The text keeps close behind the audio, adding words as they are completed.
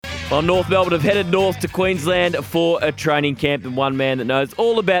Well, North Melbourne have headed north to Queensland for a training camp, and one man that knows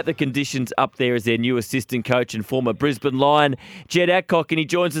all about the conditions up there is their new assistant coach and former Brisbane Lion, Jed Adcock, and he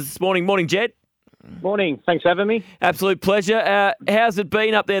joins us this morning. Morning, Jed. Morning. Thanks for having me. Absolute pleasure. How's it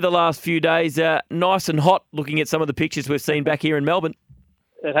been up there the last few days? Nice and hot, looking at some of the pictures we've seen back here in Melbourne.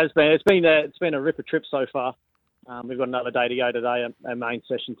 It has been. It's been a ripper trip so far. We've got another day to go today, our main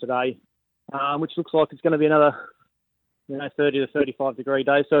session today, which looks like it's going to be another 30 to 35 degree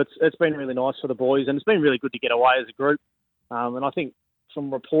day. So it's been really nice for the boys, and it's been really good to get away as a group. And I think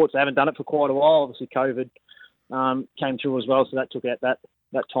from reports, they haven't done it for quite a while. Obviously, COVID came through as well, so that took out that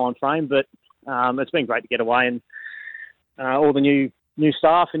time frame. But it's been great to get away, and all the new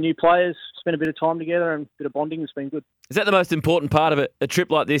staff and new players spend a bit of time together and a bit of bonding. It's been good. Is that the most important part of it? A trip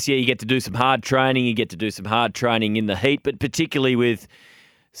like this, you get to do some hard training. You get to do some hard training in the heat, but particularly with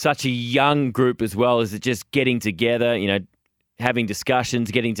such a young group as well. Is it just getting together, having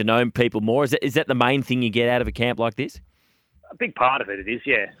discussions, getting to know people more? Is that the main thing you get out of a camp like this? A big part of it is,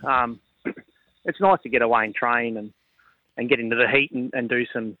 yeah. It's nice to get away and train and get into the heat and do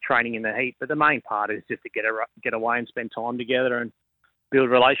some training in the heat. But the main part is just to get away and spend time together and build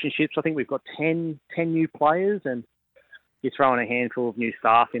relationships. I think we've got 10 new players, and you're throwing a handful of new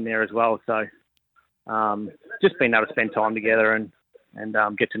staff in there as well. So just being able to spend time together and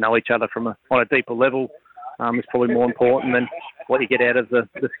get to know each other on a deeper level is probably more important than what you get out of the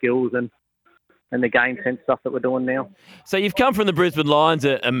skills and the game sense stuff that we're doing now. So you've come from the Brisbane Lions,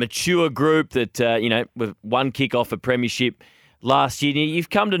 a mature group that, with one kick off a premiership last year. You've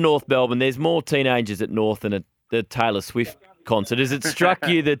come to North Melbourne. There's more teenagers at North than at the Taylor Swift concert. Has it struck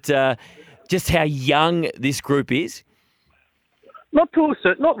you that just how young this group is? Not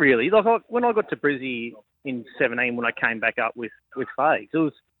really. Like when I got to Brizzy in 2017, when I came back up with Fags, it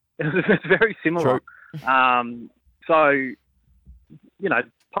was very similar. So,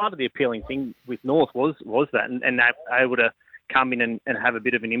 part of the appealing thing with North was that, and that able to come in and have a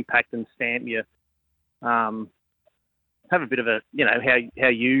bit of an impact and stamp you, have a bit of a, how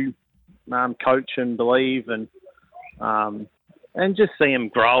you coach and believe, and just see them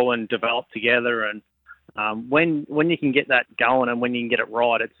grow and develop together. And when you can get that going and when you can get it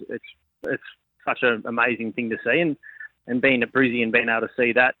right, it's such an amazing thing to see. And being at Brizzy and being able to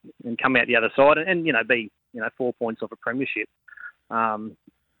see that and come out the other side and be 4 points off a premiership.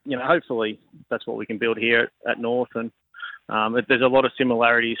 Hopefully that's what we can build here at North. And there's a lot of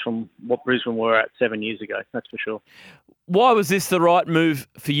similarities from what Brisbane were at 7 years ago, that's for sure. Why was this the right move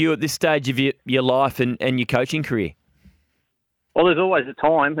for you at this stage of your life and your coaching career? Well, there's always a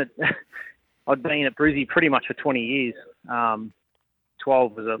time. I'd been at Brizzy pretty much for 20 years,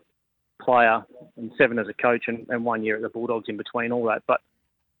 12 as a player and 7 as a coach and 1 year at the Bulldogs in between all that. But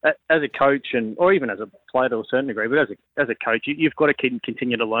as a coach or even as a player to a certain degree, but as a coach, you've got to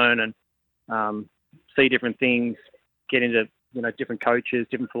continue to learn and see different things, get into different coaches,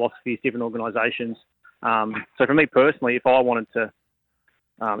 different philosophies, different organisations. So for me personally, if I want to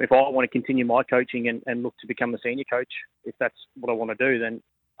continue my coaching and look to become a senior coach, if that's what I want to do, then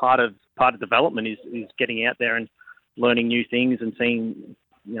part of development is getting out there and learning new things and seeing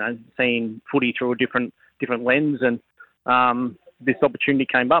footy through a different lens. And this opportunity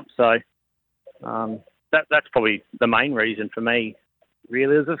came up, so that's probably the main reason for me.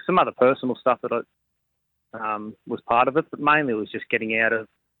 Really, there's some other personal stuff that I was part of it, but mainly it was just getting out of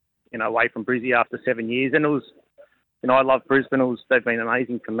away from Brizzy after 7 years. And it was, I love Brisbane. They've been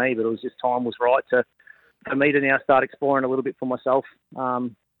amazing for me, but it was just time was right for me to now start exploring a little bit for myself.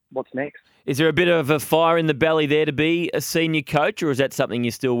 What's next? Is there a bit of a fire in the belly there to be a senior coach, or is that something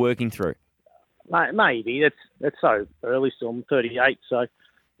you're still working through? Maybe. It's so early still. I'm 38, so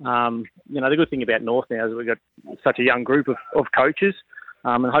the good thing about North now is we've got such a young group of coaches,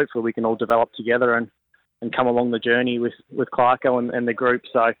 and hopefully we can all develop together and come along the journey with Clarko and the group.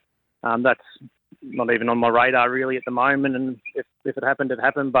 So that's not even on my radar really at the moment, and if it happened, it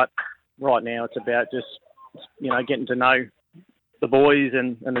happened. But right now it's about just getting to know the boys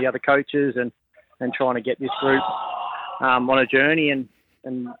and the other coaches and trying to get this group on a journey and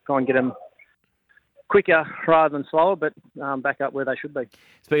try and get them quicker rather than slower, but back up where they should be.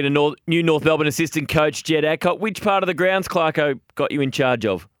 Speaking of new North Melbourne assistant coach Jed Adcock, which part of the grounds Clarko got you in charge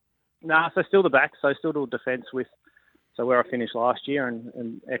of? So still the back, so still do defence so where I finished last year,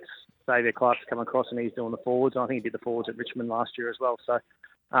 and ex-Xavier Clark's come across and he's doing the forwards. I think he did the forwards at Richmond last year as well. So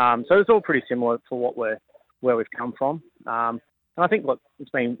it's all pretty similar for where we've come from. And I think it's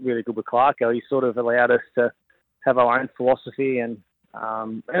been really good with Clarko. He's sort of allowed us to have our own philosophy, and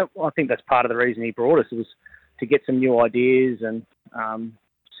I think that's part of the reason he brought us was to get some new ideas and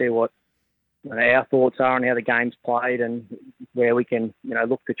see what our thoughts are on how the game's played and where we can,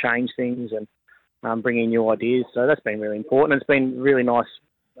 look to change things and bring in new ideas. So that's been really important. It's been really nice,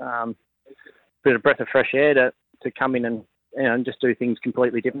 bit of breath of fresh air to come in and just do things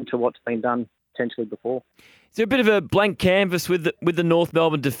completely different to what's been done potentially before. Is there a bit of a blank canvas with the North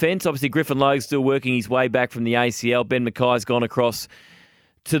Melbourne defence? Obviously, Griffin Logue's still working his way back from the ACL. Ben Mackay's gone across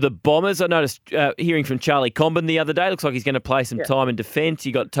to the Bombers. I noticed hearing from Charlie Comben the other day, looks like he's going to play some time in defence.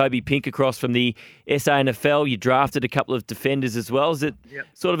 You got Toby Pink across from the SANFL. You drafted a couple of defenders as well. Is it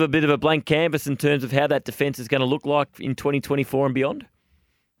sort of a bit of a blank canvas in terms of how that defence is going to look like in 2024 and beyond?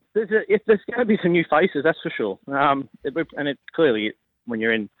 There's going to be some new faces, that's for sure. And clearly, when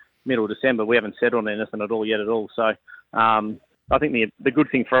you're in middle of December, we haven't settled on anything at all. So I think the good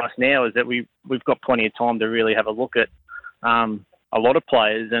thing for us now is that we've got plenty of time to really have a look at a lot of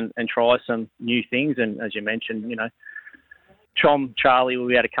players and try some new things. And as you mentioned, Charlie will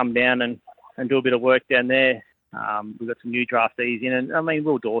be able to come down and do a bit of work down there. We've got some new draftees in. And,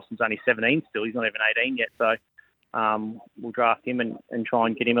 Will Dawson's only 17 still. He's not even 18 yet. So we'll draft him and try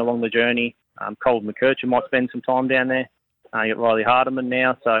and get him along the journey. Colin McKercher might spend some time down there. You got Riley Hardiman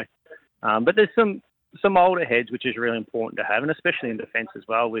now. So, but there's some older heads, which is really important to have, and especially in defence as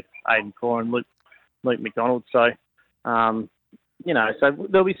well with Aidan Corr and Luke McDonald. So, so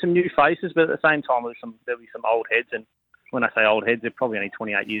there'll be some new faces, but at the same time, there'll be some old heads. And when I say old heads, they're probably only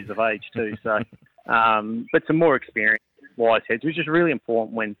 28 years of age too. So, but some more experienced, wise heads, which is really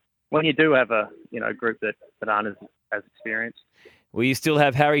important when you do have a group that aren't as experienced. Will you still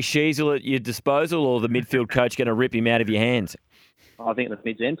have Harry Sheasel at your disposal, or the midfield coach going to rip him out of your hands? I think the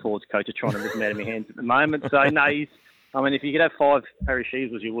mids and forwards coach are trying to rip him out of my hands at the moment. So no, if you could have 5 Harry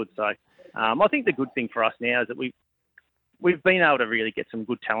Sheasels, you would. So I think the good thing for us now is that we've been able to really get some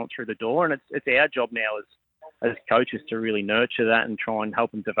good talent through the door, and it's our job now as coaches to really nurture that and try and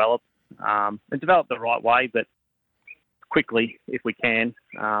help them develop the right way, but quickly if we can.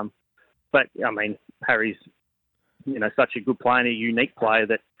 But Harry's such a good player and a unique player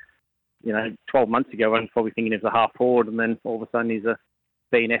that 12 months ago I was probably thinking he was a half forward, and then all of a sudden he's a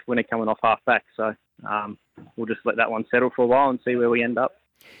BNF winner coming off half back. So we'll just let that one settle for a while and see where we end up.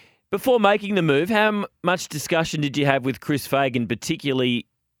 Before making the move, how much discussion did you have with Chris Fagan, particularly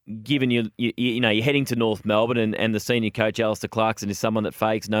given you're heading to North Melbourne and the senior coach Alistair Clarkson is someone that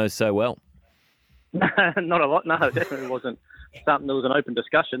Fags knows so well? Not a lot. No, it definitely wasn't something that was an open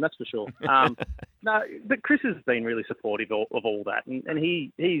discussion, that's for sure. No, but Chris has been really supportive of all that, and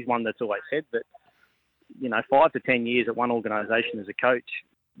he's one that's always said that 5 to 10 years at one organisation as a coach,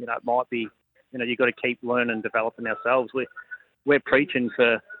 it might be you've got to keep learning and developing ourselves. We're preaching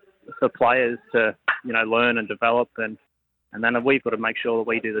for players to learn and develop, and then we've got to make sure that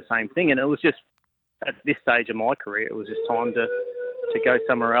we do the same thing. And it was just at this stage of my career, it was just time to go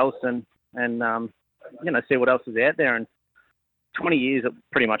somewhere else and see what else is out there. And 20 years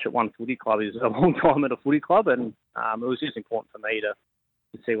pretty much at one footy club is a long time at a footy club, and it was just important for me to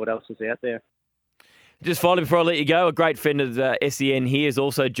see what else is out there. Just finally, before I let you go, a great friend of SEN here has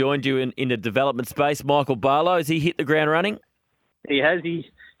also joined you in the development space, Michael Barlow. Has he hit the ground running? He has.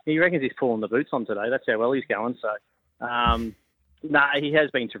 He reckons he's pulling the boots on today. That's how well he's going. So, he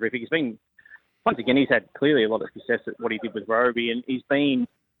has been terrific. He's had clearly a lot of success at what he did with Rowby, and he's been,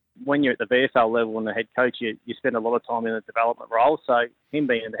 when you're at the VFL level and the head coach, you spend a lot of time in the development role. So him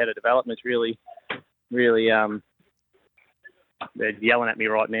being the head of development is really, really, they're yelling at me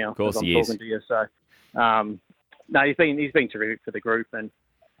right now. Of course, he is. Talking to you. So, he's been terrific for the group and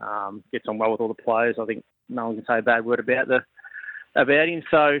gets on well with all the players. I think no one can say a bad word about him.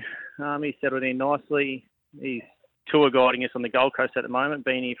 So he's settled in nicely. He's tour guiding us on the Gold Coast at the moment.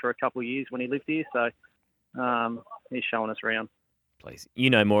 Been here for a couple of years when he lived here. So he's showing us around. Please. You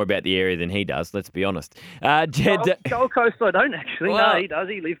know more about the area than he does, let's be honest. Jed... Gold Coast I don't actually. Well, no, he does.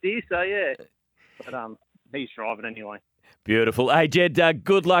 He lived here, so yeah. But he's driving anyway. Beautiful. Hey, Jed,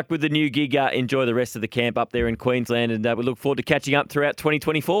 good luck with the new gig. Enjoy the rest of the camp up there in Queensland, and we look forward to catching up throughout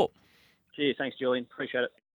 2024. Cheers. Thanks, Julian. Appreciate it.